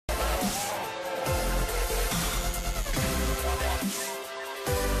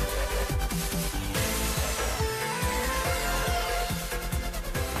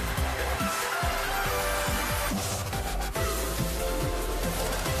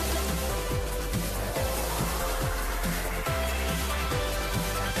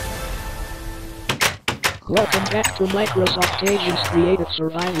Welcome back to Microsoft Agents Creative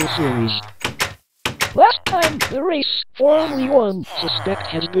Survival Series. Last time, the race for only one suspect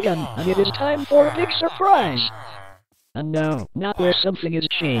has begun, and it is time for a big surprise. And no, not where something has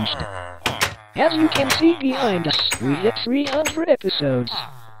changed. As you can see behind us, we hit 300 episodes.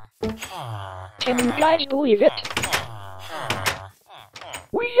 Can you guys believe it?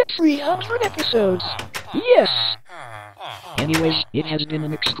 We hit 300 episodes! Yes! Anyways, it has been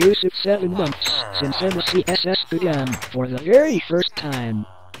an exclusive 7 months since MCSS began for the very first time.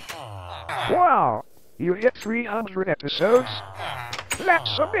 Wow! You hit 300 episodes?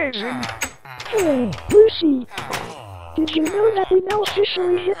 That's amazing! Hey, Lucy! Did you know that we now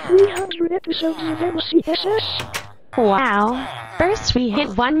officially hit 300 episodes of MCSS? Wow! First we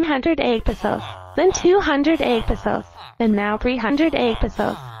hit 100 episodes, then 200 episodes, and now 300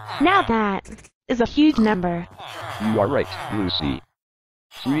 episodes. Now that is a huge number. You are right, Lucy.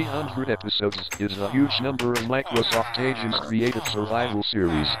 300 episodes is a huge number of Microsoft Agents Creative Survival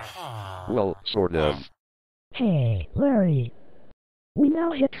Series. Well, sort of. Hey, Larry. We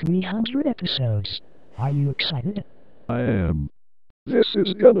now hit 300 episodes. Are you excited? I am. This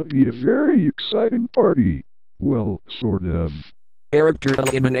is gonna be a very exciting party. Well, sort of. Character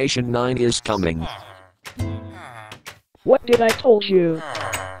Elimination 9 is coming. What did I told you?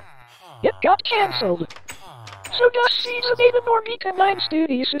 It got cancelled. So does Season 8 of Orbita 9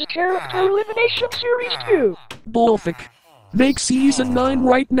 Studios' Character Elimination Series 2. Bullfic. Make Season 9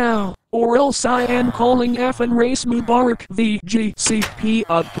 right now, or else I am calling Afan Race Mubarak VGCP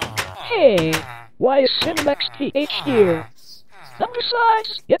up. Hey, why is Cinemax PH here? And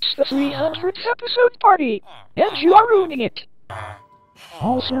besides, it's the 300th episode party, and you are ruining it.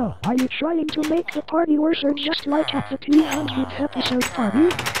 Also, are you trying to make the party worse or just like at the 300th episode party?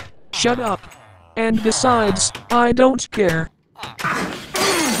 Shut up. And besides, I don't care.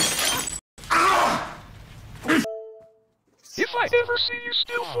 If I ever see you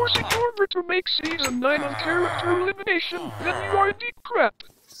still forcing Norbert to make Season 9 on Character Elimination, then you are in deep crap.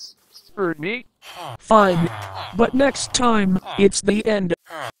 Heard me? Fine. But next time, it's the end.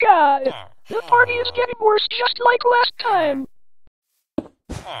 God, the party is getting worse just like last time.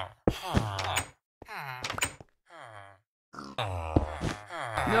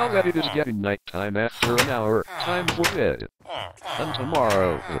 Now that it is getting nighttime after an hour, time for bed. And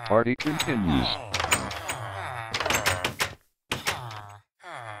tomorrow, the party continues.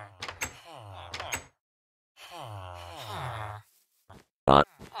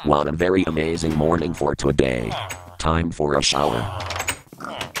 What a very amazing morning for today. Time for a shower.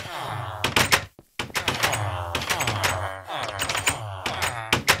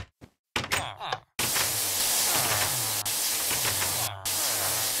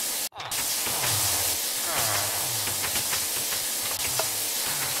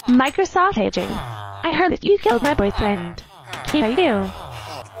 Microsoft Agent. I heard that you killed my boyfriend. Can you?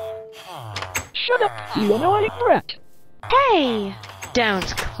 Shut up, you annoying brat. Hey! Don't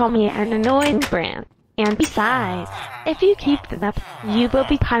call me an annoying brat. And besides, if you keep that up, you will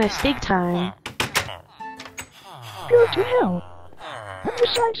be punished big time. Go to hell. And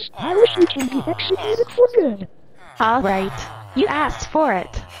besides, I wish you can be executed for good. Alright, you asked for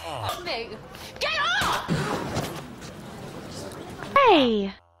it. Get off!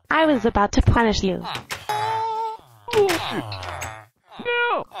 Hey! I was about to punish you. Bullshit!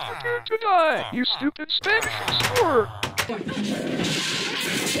 No! Prepare to die, you stupid Spanish explorer!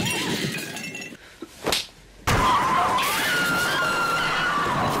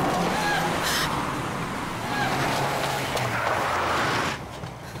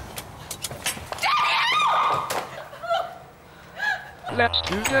 That's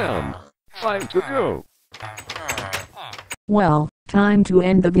 2 down. 5 to go. Well, time to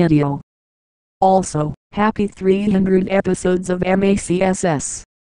end the video. Also, happy 300 episodes of MACSS.